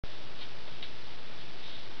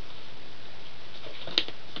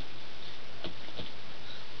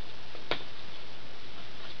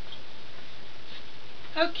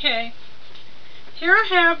Okay, here I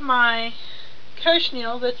have my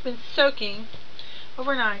cochineal that's been soaking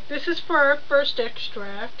overnight. This is for our first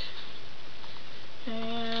extract.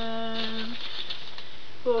 And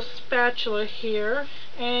a little spatula here.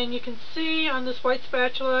 And you can see on this white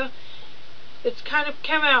spatula, it's kind of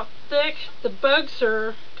come out thick. The bugs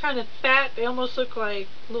are kind of fat. They almost look like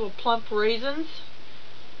little plump raisins.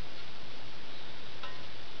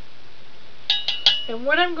 And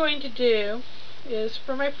what I'm going to do is,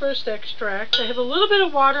 for my first extract, I have a little bit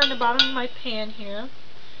of water in the bottom of my pan here.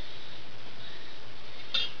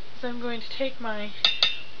 So I'm going to take my,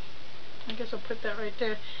 I guess I'll put that right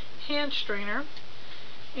there, hand strainer,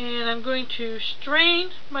 and I'm going to strain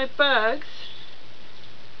my bugs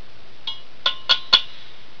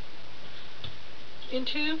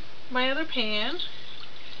into my other pan.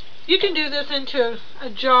 You can do this into a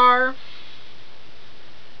jar,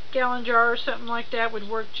 gallon jar or something like that would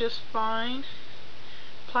work just fine.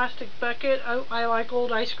 Plastic bucket. Oh, I like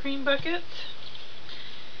old ice cream buckets.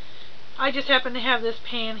 I just happen to have this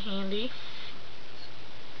pan handy.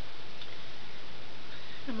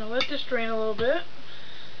 I'm going to let this drain a little bit.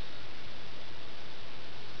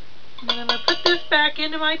 And then I'm going to put this back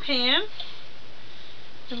into my pan.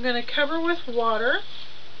 I'm going to cover with water.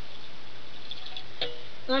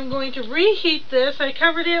 And I'm going to reheat this. I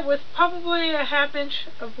covered it with probably a ½ inch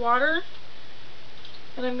of water.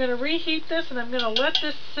 And I'm going to reheat this, and I'm going to let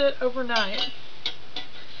this sit overnight.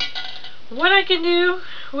 What I can do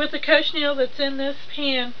with the cochineal that's in this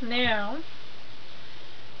pan now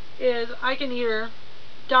is I can either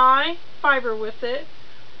dye fiber with it,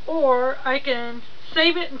 or I can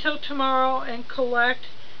save it until tomorrow and collect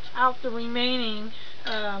out the remaining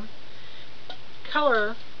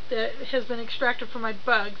color that has been extracted from my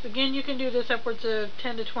bugs. Again, you can do this upwards of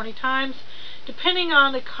 10 to 20 times, depending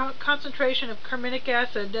on the concentration of carminic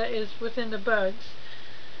acid that is within the bugs.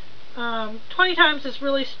 20 times is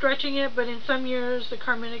really stretching it, but in some years the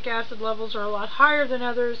carminic acid levels are a lot higher than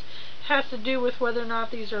others. It has to do with whether or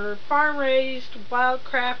not these are farm raised, wild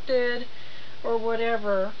crafted, or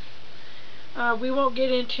whatever. We won't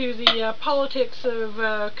get into the politics of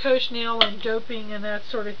cochineal and doping and that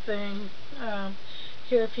sort of thing.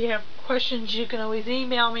 Here, if you have questions, you can always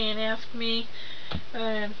email me and ask me,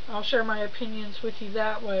 and I'll share my opinions with you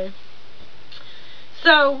that way.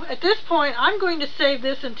 So at this point, I'm going to save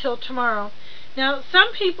this until tomorrow. Now,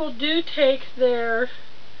 some people do take their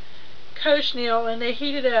cochineal and they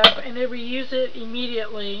heat it up and they reuse it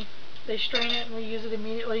immediately. They strain it and reuse it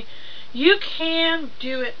immediately. You can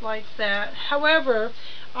do it like that. However,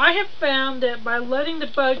 I have found that by letting the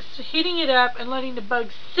bugs, heating it up and letting the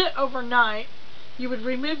bugs sit overnight, you would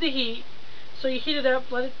remove the heat. So you heat it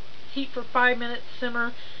up, let it heat for 5 minutes,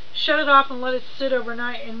 simmer, shut it off and let it sit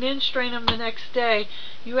overnight, and then strain them the next day.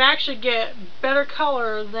 You actually get better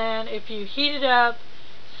color than if you heat it up,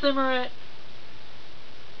 simmer it,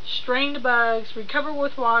 strain the bugs, recover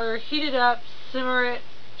with water, heat it up, simmer it,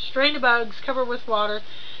 strain the bugs, cover with water.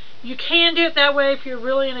 You can do it that way if you're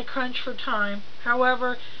really in a crunch for time.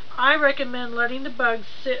 However, I recommend letting the bugs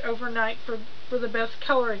sit overnight for the best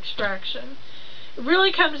color extraction. It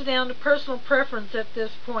really comes down to personal preference at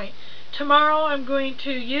this point. Tomorrow I'm going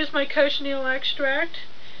to use my cochineal extract.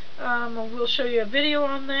 We'll show you a video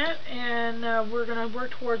on that, and we're going to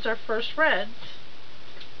work towards our first reds.